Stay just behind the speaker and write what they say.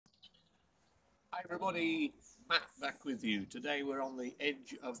Hi everybody, Matt back with you. Today we're on the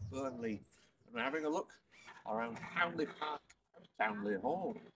edge of Burnley and we're having a look around Townley Park and Townley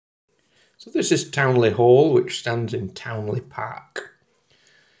Hall. So this is Towneley Hall, which stands in Townley Park.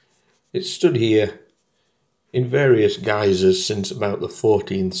 It stood here in various guises since about the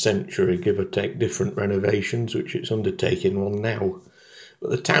 14th century, give or take different renovations, which it's undertaking on now.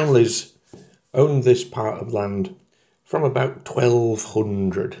 But the Townleys owned this part of land from about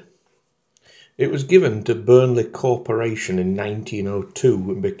 1200. It was given to Burnley Corporation in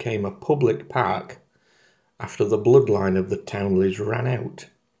 1902 and became a public park after the bloodline of the Townleys ran out.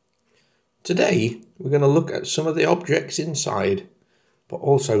 Today, we're going to look at some of the objects inside, but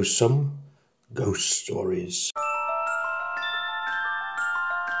also some ghost stories.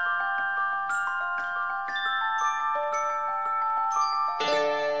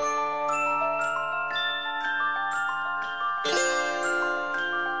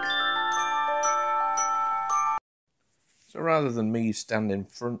 So rather than me stand in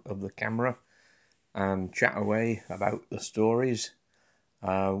front of the camera and chat away about the stories,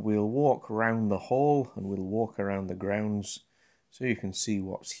 we'll walk around the hall and we'll walk around the grounds so you can see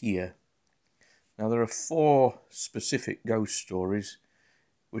what's here. Now there are 4 specific ghost stories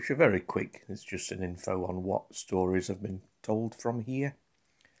which are very quick. It's just an info on what stories have been told from here.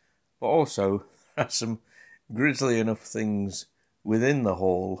 But also there are some grisly enough things within the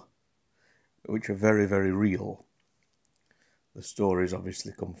hall which are very, very real. The stories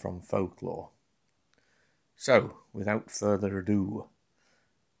obviously come from folklore. So, without further ado,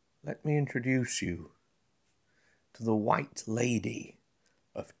 let me introduce you to the White Lady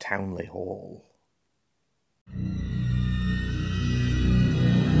of Townley Hall.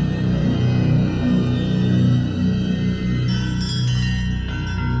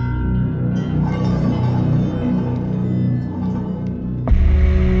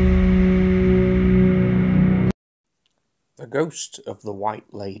 The ghost of the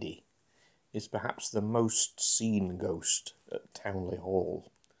White Lady is perhaps the most seen ghost at Townley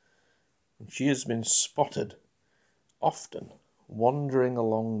Hall. And she has been spotted often wandering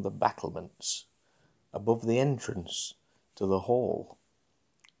along the battlements above the entrance to the hall.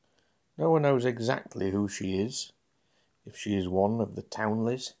 No one knows exactly who she is, if she is one of the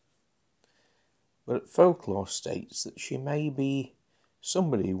Townleys, but folklore states that she may be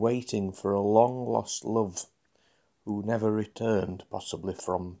somebody waiting for a long-lost love who never returned, possibly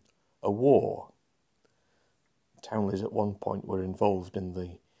from a war. Townleys at one point were involved in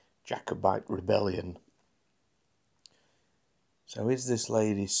the Jacobite rebellion. So is this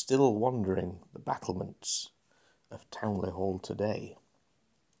lady still wandering the battlements of Townley Hall today?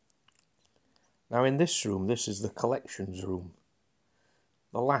 Now in this room, this is the collections room.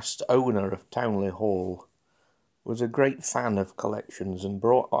 The last owner of Townley Hall was a great fan of collections and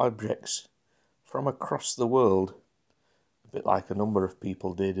brought objects from across the world, a bit like a number of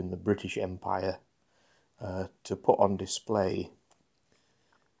people did in the British Empire, to put on display.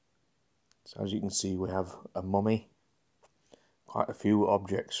 So as you can see, we have a mummy, quite a few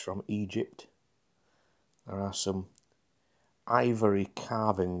objects from Egypt. There are some ivory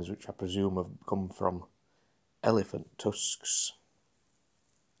carvings which I presume have come from elephant tusks.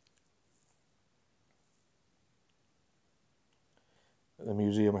 The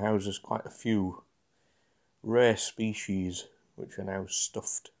museum houses quite a few rare species which are now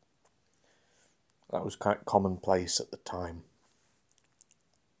stuffed. That was quite commonplace at the time.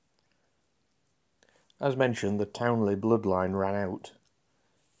 As mentioned, the Townley bloodline ran out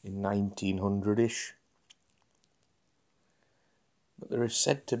in 1900-ish. But there is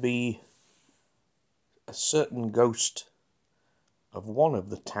said to be a certain ghost of one of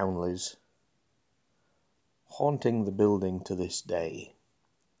the Townleys haunting the building to this day,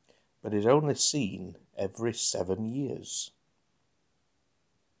 but is only seen every 7 years.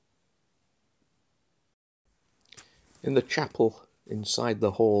 In the chapel inside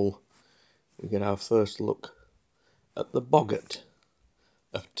the hall, we get our first look at the boggart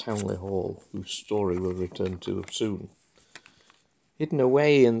of Townley Hall, whose story we'll return to soon. Hidden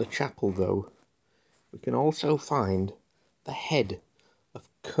away in the chapel, though, we can also find the head of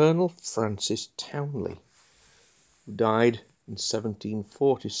Colonel Francis Townley, who died in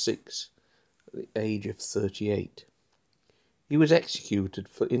 1746 at the age of 38. He was executed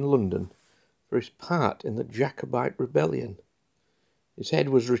in London for his part in the Jacobite rebellion. His head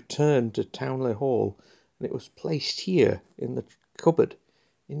was returned to Townley Hall and it was placed here in the cupboard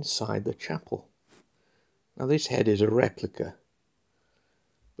inside the chapel. Now this head is a replica,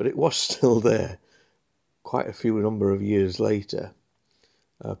 but it was still there quite a few number of years later,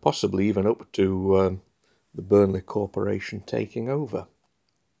 possibly even up to the Burnley Corporation taking over.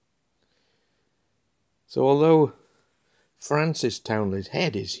 So although Francis Townley's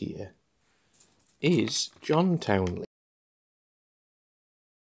head is here, is John Townley.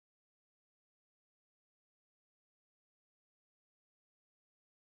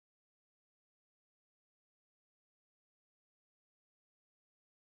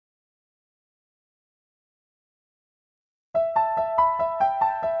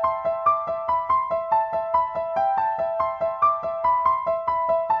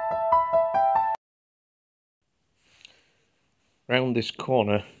 Round this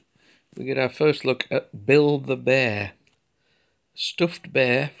corner, we get our first look at Bill the Bear, a stuffed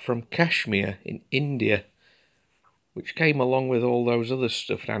bear from Kashmir in India, which came along with all those other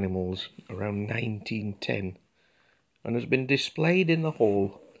stuffed animals around 1910 and has been displayed in the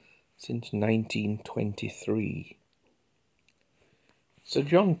hall since 1923. Sir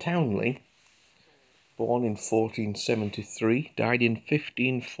John Townley, born in 1473, died in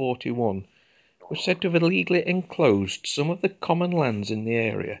 1541, was said to have illegally enclosed some of the common lands in the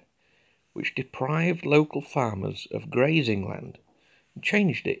area, which deprived local farmers of grazing land and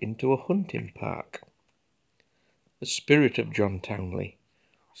changed it into a hunting park. The spirit of John Townley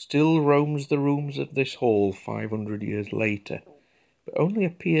still roams the rooms of this hall 500 years later, but only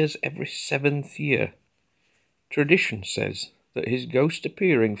appears every 7th year. Tradition says that his ghost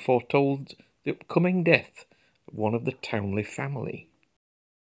appearing foretold the upcoming death of one of the Townley family.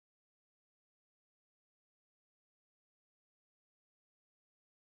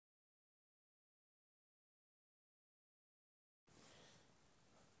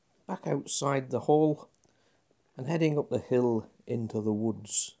 Back outside the hall and heading up the hill into the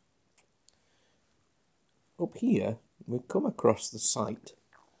woods. Up here we come across the site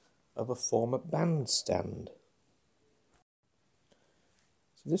of a former bandstand.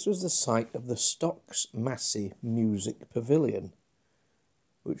 So this was the site of the Stocks Massey Music Pavilion,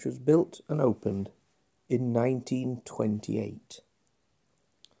 which was built and opened in 1928.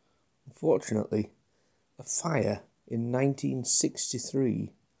 Unfortunately, a fire in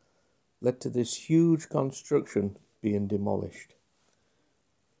 1963 led to this huge construction being demolished.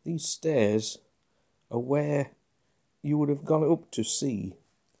 These stairs are where you would have gone up to see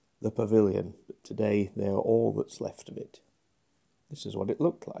the pavilion, but today they are all that's left of it. This is what it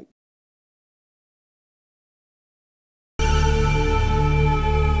looked like.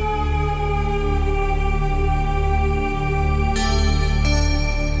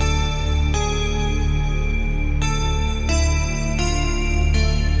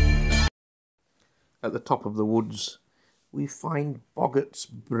 At the top of the woods, we find Boggart's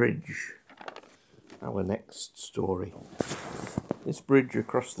Bridge, our next story. This bridge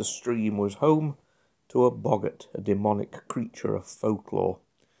across the stream was home to a boggart, a demonic creature of folklore,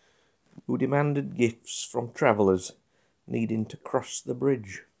 who demanded gifts from travellers needing to cross the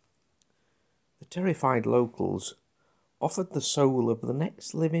bridge. The terrified locals offered the soul of the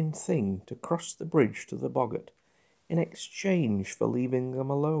next living thing to cross the bridge to the boggart in exchange for leaving them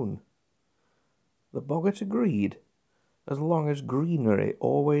alone. The boggart agreed, as long as greenery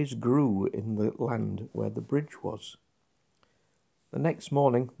always grew in the land where the bridge was. The next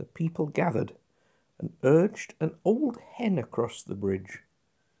morning the people gathered and urged an old hen across the bridge.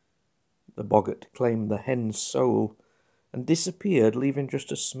 The boggart claimed the hen's soul and disappeared, leaving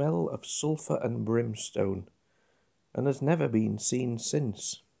just a smell of sulphur and brimstone, and has never been seen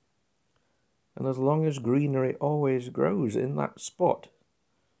since. And as long as greenery always grows in that spot,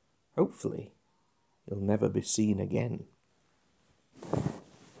 hopefully he'll never be seen again.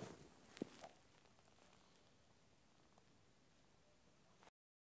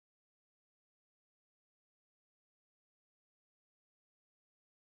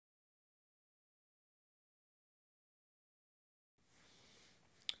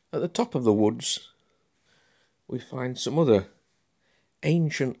 At the top of the woods, we find some other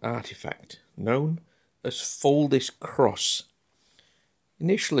ancient artefact known as Foldis Cross,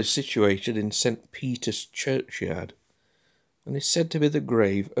 initially situated in St. Peter's churchyard, and is said to be the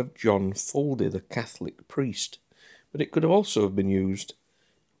grave of John Foldy, the Catholic priest, but it could also have been used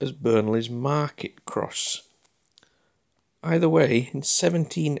as Burnley's market cross. Either way, in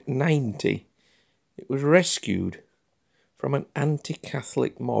 1790, it was rescued from an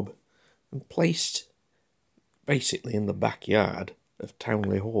anti-Catholic mob and placed basically in the backyard of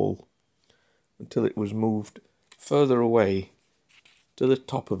Towneley Hall until it was moved further away to the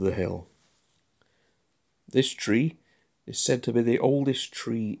top of the hill. This tree is said to be the oldest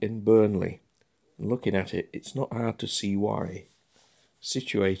tree in Burnley, and looking at it, it's not hard to see why.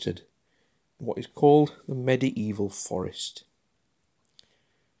 Situated in what is called the medieval forest.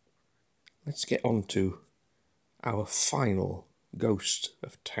 Let's get on to our final ghost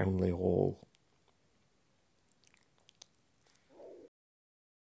of Towneley Hall.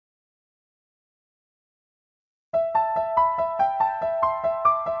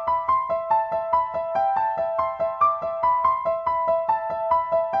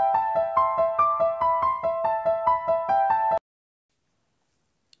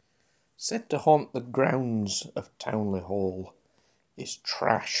 Said to haunt the grounds of Towneley Hall is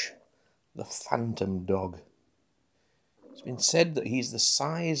Trash, the phantom dog. It's been said that he's the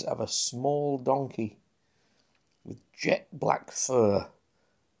size of a small donkey, with jet black fur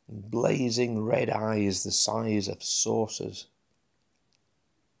and blazing red eyes the size of saucers.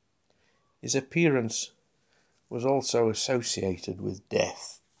 His appearance was also associated with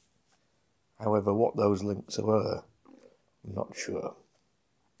death. However, what those links were, I'm not sure.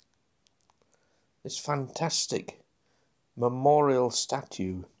 This fantastic memorial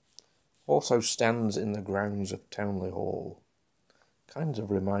statue also stands in the grounds of Towneley Hall. Kind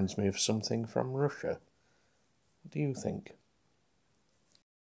of reminds me of something from Russia. What do you think?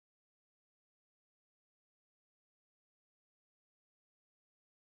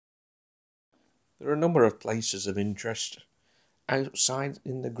 There are a number of places of interest outside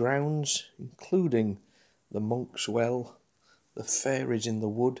in the grounds, including the Monk's Well, the Fairies in the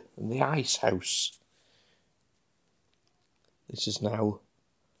Wood, and the Ice House. This is now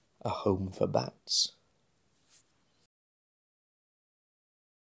a home for bats.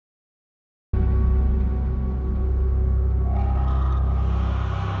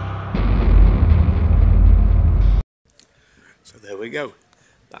 So there we go.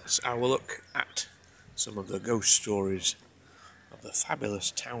 That's our look at some of the ghost stories of the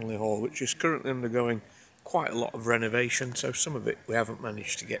fabulous Towneley Hall, which is currently undergoing quite a lot of renovation, so some of it we haven't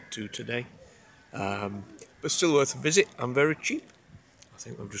managed to get to today. But still worth a visit and very cheap. I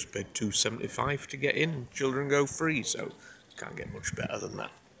think I've just paid £2.75 to get in, and children go free, so can't get much better than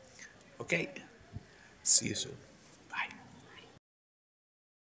that. Okay, see you soon.